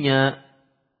mengikutinya.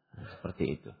 Nah,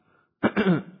 seperti itu.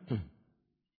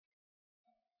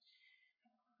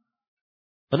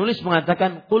 Penulis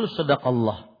mengatakan qul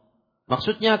sadaqallah.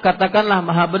 Maksudnya katakanlah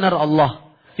maha benar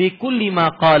Allah fi kulli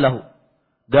ma qalahu.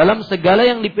 Dalam segala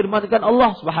yang difirmankan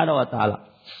Allah Subhanahu wa taala.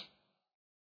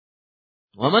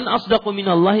 Wa man asdaqu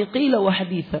minallahi qila wa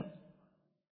haditha.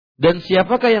 Dan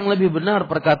siapakah yang lebih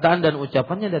benar perkataan dan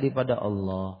ucapannya daripada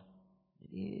Allah?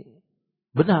 Jadi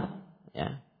benar,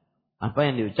 ya. Apa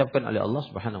yang diucapkan oleh Allah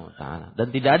Subhanahu wa taala.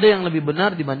 Dan tidak ada yang lebih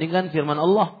benar dibandingkan firman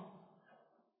Allah.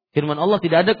 Firman Allah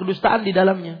tidak ada kedustaan di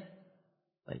dalamnya.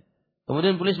 Baik.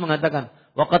 Kemudian penulis mengatakan,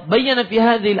 waqad bayyana fi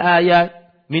hadhil ayat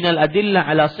min al-adillah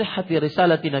ala sihhati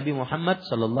risalati Nabi Muhammad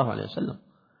sallallahu alaihi wasallam.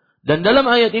 Dan dalam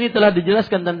ayat ini telah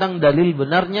dijelaskan tentang dalil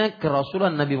benarnya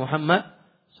kerasulan Nabi Muhammad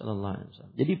sallallahu alaihi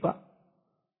wasallam. Jadi Pak,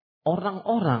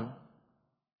 orang-orang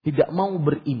tidak mau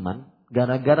beriman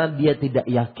gara-gara dia tidak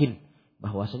yakin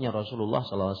bahwasanya Rasulullah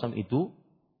sallallahu alaihi wasallam itu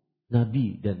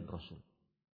nabi dan rasul.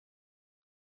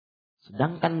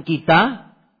 Sedangkan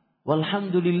kita,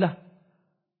 walhamdulillah,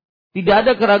 tidak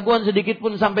ada keraguan sedikit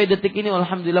pun sampai detik ini,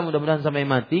 alhamdulillah mudah-mudahan sampai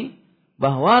mati,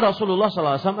 bahwa Rasulullah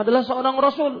sallallahu alaihi wasallam adalah seorang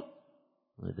rasul.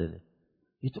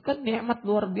 Itu kan nikmat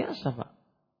luar biasa, Pak.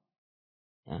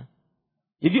 Ya.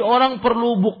 Jadi orang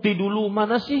perlu bukti dulu,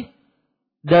 mana sih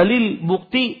dalil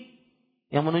bukti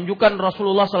yang menunjukkan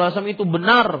Rasulullah SAW itu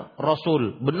benar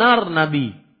Rasul, benar Nabi.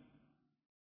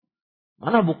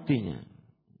 Mana buktinya?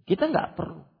 Kita nggak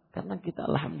perlu, karena kita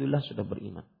alhamdulillah sudah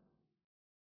beriman.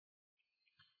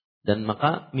 Dan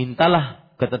maka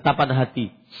mintalah ketetapan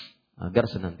hati agar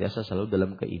senantiasa selalu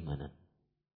dalam keimanan.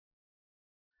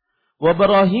 Wa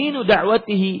barahinu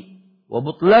da'watihi wa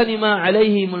butlani ma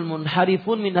 'alaihimul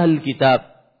munharifun min ahlil kitab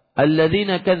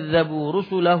alladzina kadzdzabu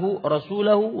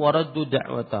rasulahu wa raddu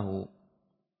da'watahu.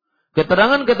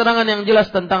 Keterangan-keterangan yang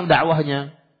jelas tentang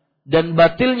dakwahnya dan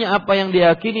batilnya apa yang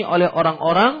diyakini oleh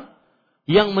orang-orang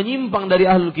yang menyimpang dari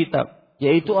ahlul kitab,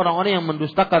 yaitu orang-orang yang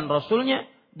mendustakan rasulnya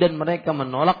dan mereka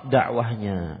menolak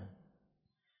dakwahnya.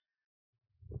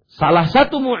 Salah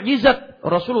satu mukjizat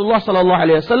Rasulullah sallallahu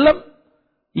alaihi wasallam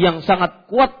yang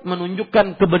sangat kuat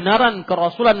menunjukkan kebenaran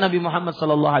kerasulan Nabi Muhammad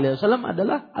sallallahu alaihi wasallam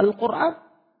adalah Al-Qur'an.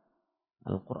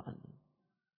 Al-Qur'an.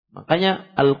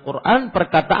 Makanya Al-Qur'an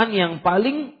perkataan yang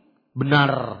paling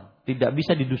benar, tidak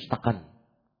bisa didustakan.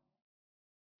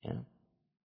 Ya.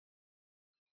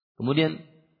 Kemudian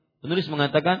penulis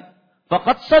mengatakan,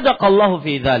 faqad sadaqallahu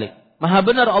fi dzalik. Maha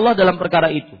benar Allah dalam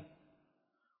perkara itu.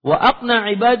 Wa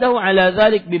aqna ibadahu ala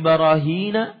dzalik bi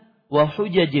barahina wa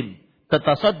hujajin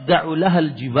tatasadda'u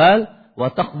lahal jibal wa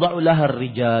taqda'u lahar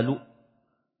rijalu.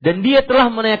 Dan dia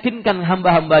telah meyakinkan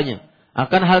hamba-hambanya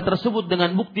akan hal tersebut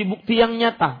dengan bukti-bukti yang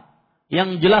nyata,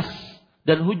 yang jelas,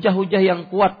 dan hujah-hujah yang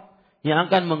kuat yang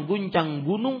akan mengguncang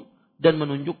gunung dan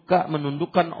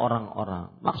menundukkan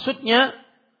orang-orang. Maksudnya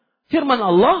firman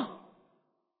Allah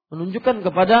menunjukkan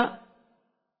kepada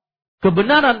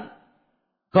kebenaran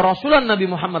kerasulan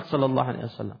Nabi Muhammad sallallahu alaihi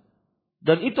wasallam.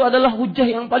 Dan itu adalah hujah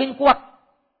yang paling kuat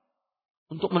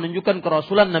untuk menunjukkan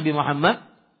kerasulan Nabi Muhammad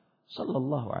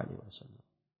sallallahu alaihi wasallam.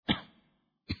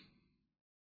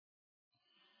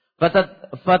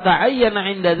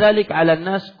 Fata'ayyana 'inda dzalik 'ala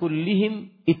an-nas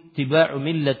kullihim ittiba'u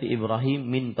millati Ibrahim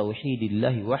min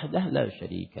tauhidillahi wahdah la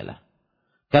syarika lah.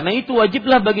 Karena itu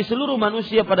wajiblah bagi seluruh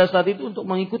manusia pada saat itu untuk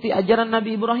mengikuti ajaran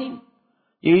Nabi Ibrahim,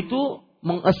 yaitu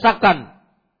mengesahkan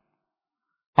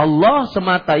Allah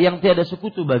semata yang tiada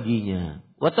sekutu baginya.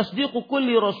 Wa tasdiqu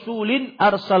kulli rasulin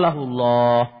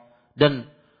arsalahullah,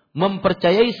 dan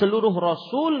mempercayai seluruh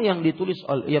rasul yang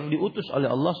diutus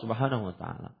oleh Allah Subhanahu wa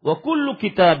taala. Wa kullu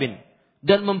kitabin,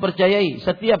 dan mempercayai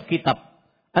setiap kitab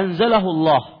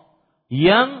anzalahullah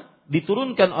yang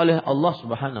diturunkan oleh Allah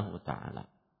Subhanahu wa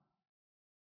taala.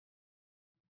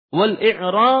 Wal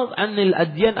i'rad 'anil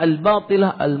adyan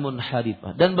al-batilah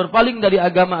al-munharifah, dan berpaling dari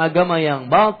agama-agama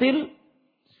yang batil,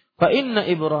 fa inna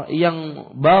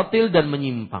yang batil dan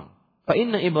menyimpang. Fa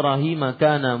inna Ibrahim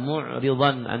kana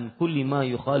mu'ridan an kulli ma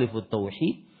yukhalifu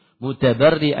at-tauhid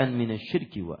mutabarri'an min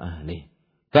asy-syirki wa ahlihi.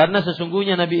 Karena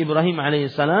sesungguhnya Nabi Ibrahim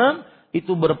alaihissalam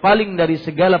itu berpaling dari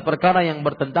segala perkara yang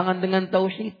bertentangan dengan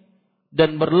tauhid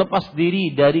dan berlepas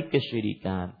diri dari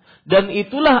kesyirikan. Dan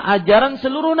itulah ajaran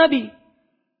seluruh nabi.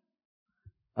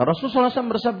 Rasulullah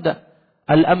SAW bersabda,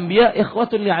 al-anbiya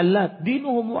ikhwatun li'allat,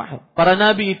 dinuhum wahid. Para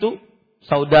nabi itu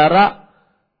saudara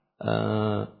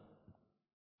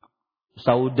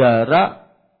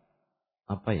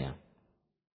apa ya?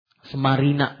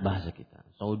 Semarina bahasa kita.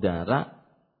 Saudara,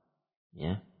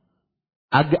 ya.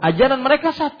 Ajaran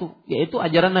mereka satu, yaitu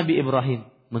ajaran Nabi Ibrahim,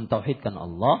 mentauhidkan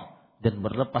Allah dan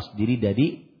berlepas diri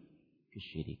dari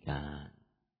kesyirikan.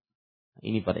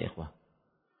 Ini para ikhwah.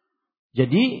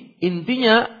 Jadi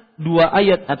intinya 2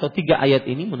 ayat atau 3 ayat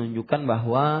ini menunjukkan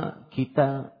bahwa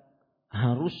kita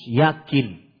harus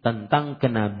yakin tentang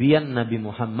kenabian Nabi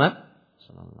Muhammad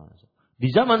sallallahu alaihi wasallam. Di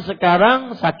zaman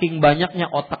sekarang saking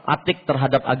banyaknya otak-atik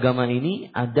terhadap agama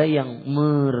ini, ada yang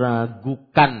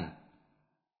meragukan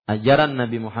ajaran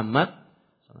Nabi Muhammad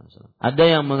sallallahu alaihi wasallam. Ada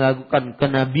yang meragukan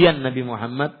kenabian Nabi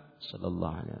Muhammad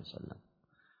sallallahu alaihi wasallam.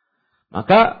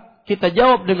 Maka kita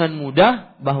jawab dengan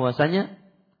mudah bahwasanya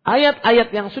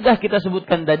ayat-ayat yang sudah kita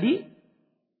sebutkan tadi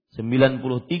 93,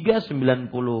 94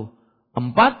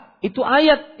 itu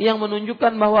ayat yang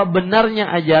menunjukkan bahwa benarnya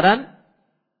ajaran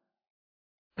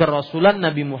kerasulan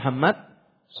Nabi Muhammad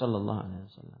sallallahu alaihi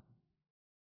wasallam.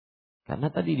 Karena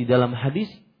tadi di dalam hadis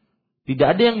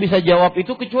tidak ada yang bisa jawab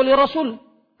itu kecuali Rasul,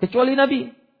 kecuali Nabi.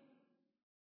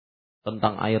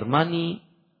 Tentang air mani,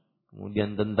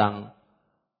 kemudian tentang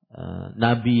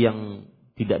Nabi yang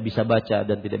tidak bisa baca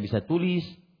dan tidak bisa tulis,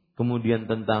 kemudian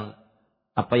tentang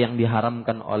apa yang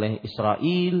diharamkan oleh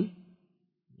Israel.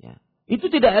 Ya.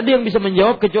 Itu tidak ada yang bisa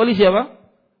menjawab kecuali siapa?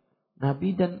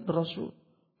 Nabi dan Rasul.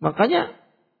 Makanya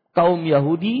kaum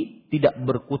Yahudi tidak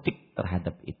berkutik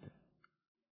terhadap itu.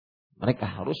 Mereka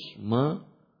harus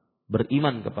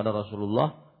beriman kepada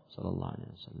Rasulullah sallallahu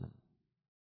alaihi wasallam.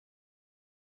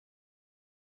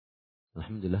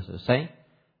 Alhamdulillah selesai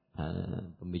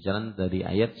pembicaraan dari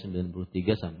ayat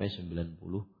 93 sampai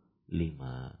 95.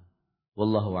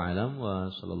 Wallahu a'lam wa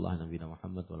sallallahu nabiyana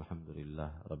Muhammad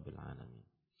walhamdulillah rabbil alamin.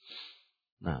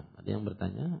 Nah, ada yang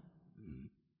bertanya?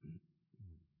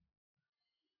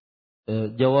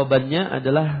 Jawabannya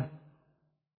adalah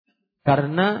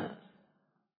karena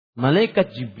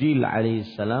malaikat Jibril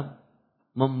alaihissalam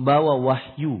membawa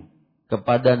wahyu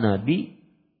kepada Nabi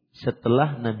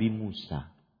setelah Nabi Musa.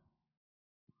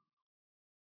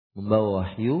 Membawa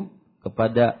wahyu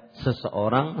kepada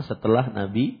seseorang setelah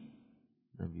Nabi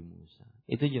Musa.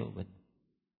 Itu jawabannya.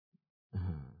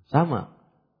 Sama.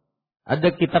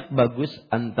 Ada kitab bagus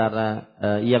antara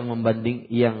yang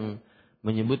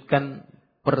menyebutkan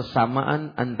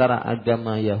persamaan antara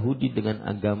agama Yahudi dengan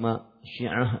agama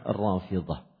Syiah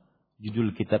Rafidhah.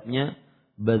 Judul kitabnya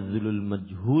Badlul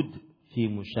Majhud fi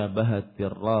Musyabahati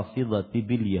Rafidhati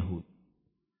bil Yahud.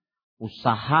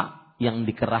 Usaha yang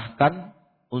dikerahkan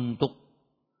untuk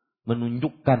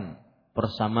menunjukkan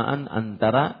persamaan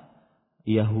antara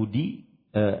Yahudi,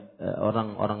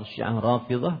 orang-orang Syiah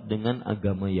Rafidhah dengan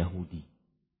agama Yahudi.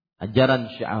 Ajaran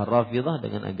Syiah Rafidhah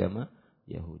dengan agama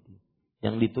Yahudi.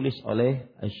 Yang ditulis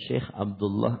oleh Syekh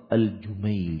Abdullah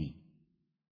Al-Jumaili.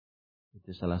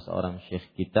 Itu salah seorang syekh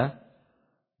kita,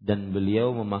 dan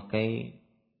beliau memakai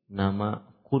nama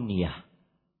kunyah,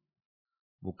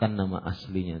 bukan nama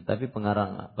aslinya, tapi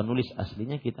penulis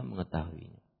aslinya kita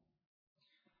mengetahuinya.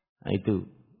 Nah, itu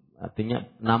artinya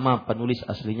nama penulis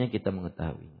aslinya kita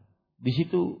mengetahuinya. Di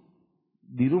situ,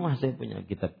 di rumah saya punya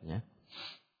kitabnya.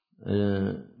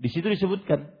 Di situ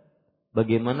disebutkan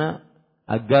bagaimana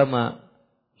agama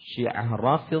Syiah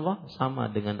Rafidhah sama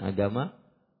dengan agama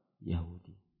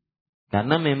Yahudi.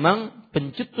 Karena memang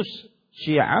pencetus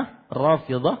Syiah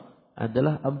Rafidhah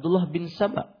adalah Abdullah bin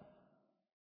Saba.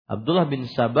 Abdullah bin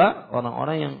Saba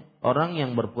orang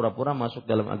yang berpura-pura masuk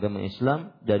dalam agama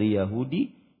Islam dari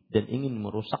Yahudi dan ingin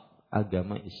merusak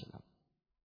agama Islam.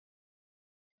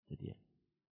 Jadi,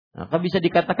 maka bisa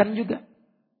dikatakan juga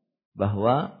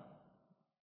bahwa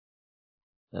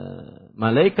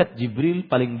malaikat Jibril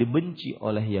paling dibenci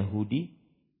oleh Yahudi,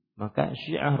 maka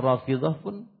Syiah Rafidhah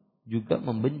pun juga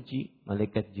membenci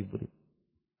malaikat Jibril.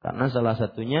 Karena salah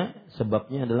satunya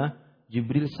sebabnya adalah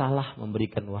Jibril salah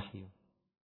memberikan wahyu.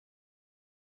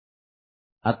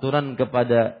 Aturan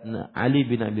kepada Ali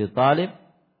bin Abi Thalib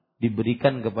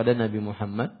diberikan kepada Nabi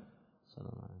Muhammad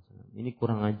SAW. Ini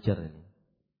kurang ajar ini.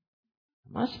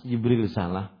 Mas Jibril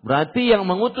salah, berarti yang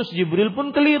mengutus Jibril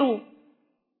pun keliru.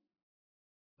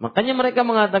 Makanya mereka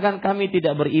mengatakan kami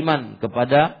tidak beriman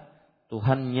kepada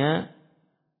Tuhannya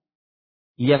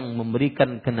yang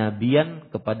memberikan kenabian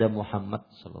kepada Muhammad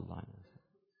sallallahu alaihi wasallam.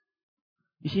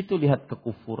 Di situ lihat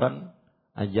kekufuran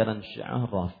ajaran Syiah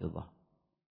Rafidhah.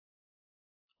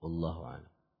 Wallahu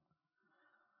a'lam.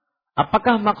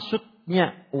 Apakah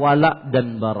maksudnya wala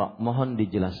dan bara? Mohon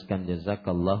dijelaskan.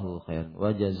 Jazakallahu khairan wa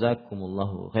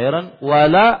jazakumullahu khairan.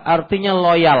 Wala artinya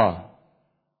loyal,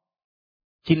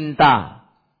 cinta,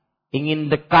 ingin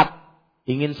dekat,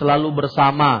 ingin selalu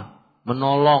bersama,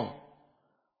 menolong.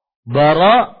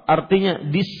 Bara artinya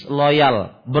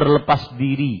disloyal, berlepas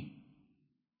diri,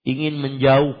 ingin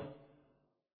menjauh,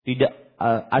 tidak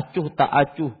acuh tak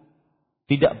acuh,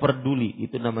 tidak peduli,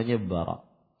 itu namanya bara.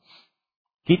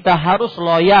 Kita harus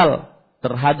loyal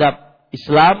terhadap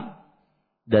Islam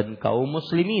dan kaum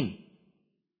muslimin,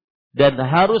 dan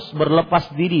harus berlepas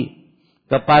diri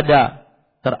kepada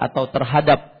atau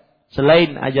terhadap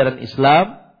selain ajaran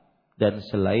Islam dan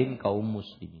selain kaum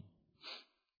muslimin.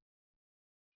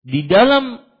 Di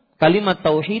dalam kalimat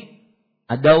tauhid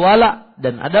ada wala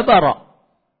dan ada bara.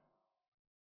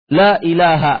 La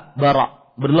ilaha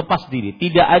bara, berlepas diri.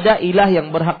 Tidak ada ilah yang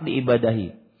berhak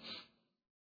diibadahi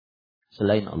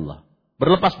selain Allah.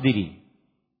 Berlepas diri.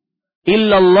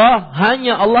 Illallah,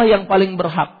 hanya Allah yang paling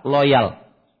berhak, loyal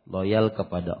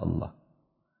kepada Allah.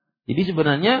 Jadi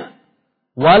sebenarnya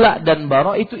wala dan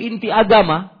bara itu inti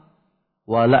agama.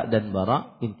 Wala dan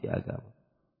bara inti agama.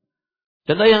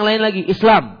 Contoh yang lain lagi,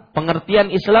 Islam. Pengertian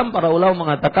Islam, para ulama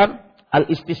mengatakan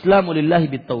al-istislamu lillahi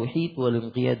bit-tauhid wal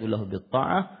inqiyadu lahu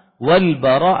bit-ta'ah wal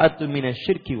bara'atu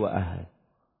minasyirki wa ahli.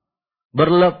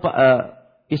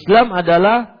 Islam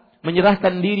adalah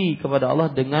menyerahkan diri kepada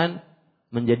Allah dengan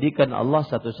menjadikan Allah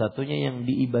satu-satunya yang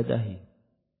diibadahi,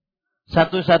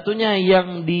 satu-satunya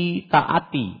yang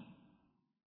ditaati.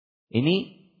 Ini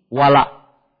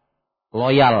wala,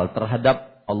 loyal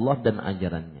terhadap Allah dan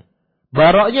ajarannya.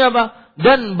 Baroknya apa?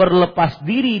 Dan berlepas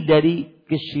diri dari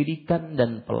kesyirikan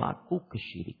dan pelaku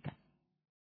kesyirikan.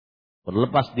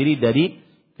 Berlepas diri dari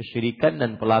kesyirikan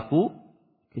dan pelaku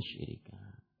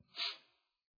kesyirikan.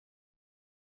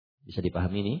 Bisa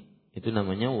dipahami ini? Itu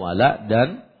namanya wala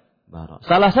dan bara.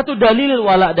 Salah satu dalil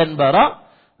wala dan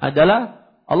bara adalah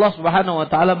Allah Subhanahu wa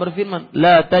taala berfirman,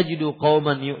 "La tajidu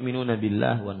qauman yu'minuna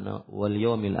billahi wal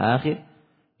yawmil akhir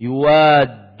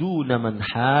yuwadduna man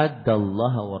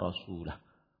haddallaha wa rasulahu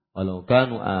walau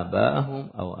kanu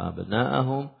aba'ahum aw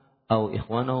abna'ahum aw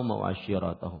ikhwanahum aw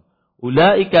ashiratahum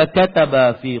ulaika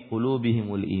kataba fi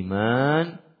qulubihimul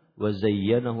iman wa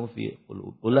zayyanahu fi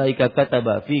ulaika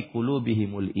kataba fi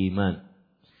qulubihimul iman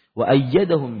wa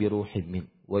ayyadahum bi ruhin min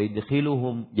wa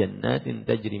yadkhiluhum jannatin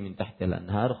tajri min tahtiha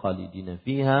al-anhar khalidina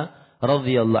fiha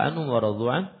radhiyallahu anhum wa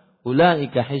radu an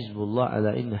ulaika hizbullah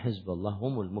ala inna hizballah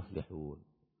humul muflihun."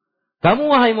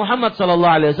 Kamu wahai Muhammad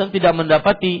sallallahu alaihi wasallam tidak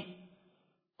mendapati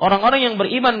orang-orang yang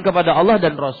beriman kepada Allah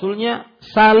dan Rasul-Nya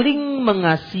saling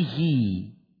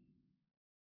mengasihi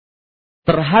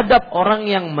terhadap orang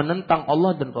yang menentang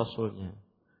Allah dan Rasul-Nya.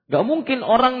 Gak mungkin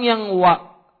orang yang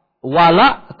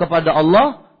wala kepada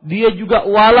Allah, dia juga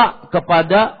wala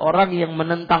kepada orang yang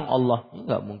menentang Allah.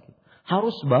 Gak mungkin.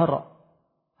 Harus bara,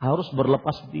 harus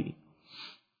berlepas diri.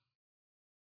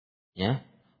 Ya,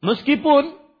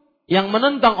 meskipun yang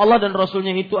menentang Allah dan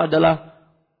Rasul-Nya itu adalah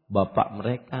bapak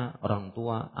mereka, orang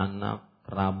tua, anak,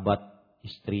 kerabat,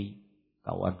 istri,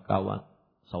 kawan-kawan,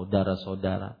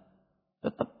 saudara-saudara,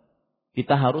 tetap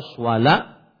kita harus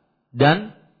wala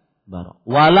dan bara.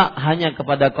 Wala hanya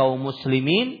kepada kaum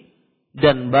muslimin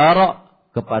dan bara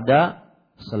kepada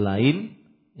selain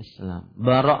Islam.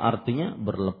 Bara artinya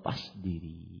berlepas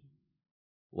diri.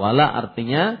 Wala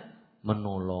artinya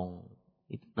menolong.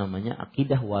 Itu namanya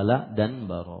akidah wala dan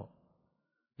bara.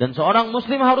 Dan seorang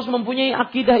muslim harus mempunyai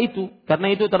akidah itu.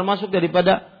 Karena itu termasuk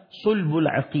daripada sulbul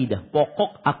akidah,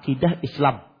 pokok akidah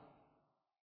Islam.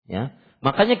 Ya.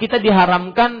 Makanya kita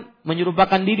diharamkan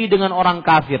menyerupakan diri dengan orang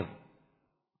kafir.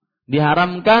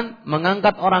 Diharamkan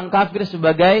mengangkat orang kafir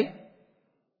sebagai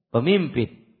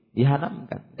pemimpin.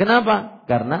 Diharamkan. Kenapa?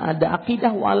 Karena ada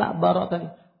akidah wala bara tadi.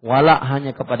 Wala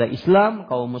hanya kepada Islam,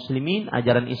 kaum muslimin,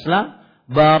 ajaran Islam.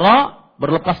 Bara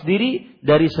berlepas diri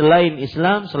dari selain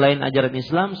Islam, selain ajaran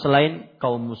Islam, selain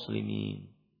kaum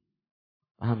muslimin.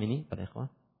 Paham ini para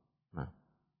ikhwan? Nah,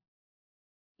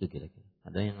 itu kira-kira.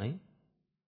 Ada yang lain?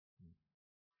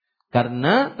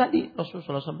 Karena tadi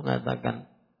Rasulullah SAW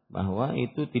mengatakan bahwa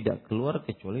itu tidak keluar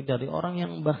kecuali dari orang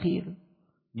yang bakhil.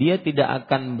 Dia tidak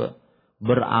akan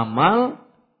beramal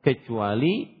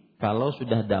kecuali kalau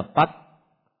sudah dapat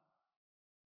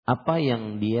apa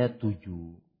yang dia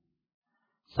tuju.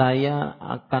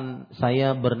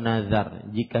 Saya bernazar,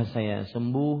 jika saya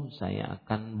sembuh, saya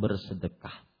akan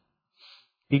bersedekah.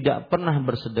 Tidak pernah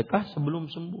bersedekah sebelum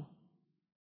sembuh.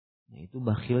 Nah, itu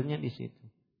bakhilnya di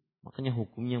situ. Makanya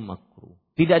hukumnya makruh.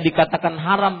 Tidak dikatakan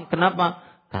haram. Kenapa?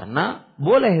 Karena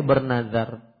boleh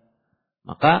bernazar.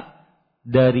 Maka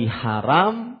dari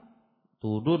haram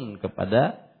turun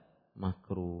kepada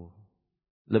makruh.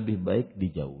 Lebih baik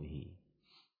dijauhi.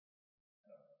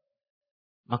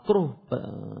 Makruh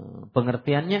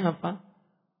pengertiannya apa?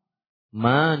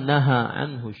 Ma naha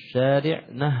anhu syari'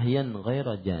 nahyan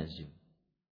ghaira jazim.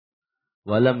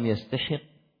 Walam yastahiq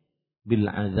bil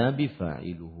azabi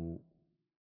fa'iluhu.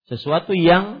 Sesuatu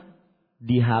yang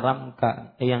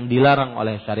diharamkan, yang dilarang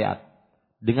oleh syariat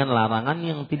dengan larangan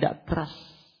yang tidak keras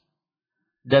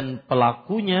dan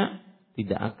pelakunya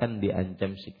tidak akan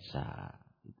diancam siksa.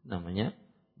 Itu namanya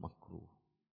makruh.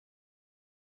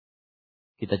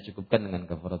 Kita cukupkan dengan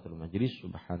kafaratul majlis.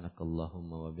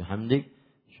 Subhanakallahumma wa bihamdik,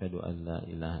 asyhadu an la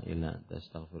ilaha illa anta,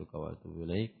 astaghfiruka wa atubu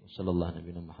ilaik. Wassallallahu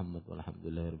nabiyana Muhammad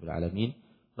walhamdulillahirabbil alamin.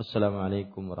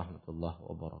 Wassalamualaikum warahmatullahi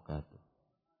wabarakatuh.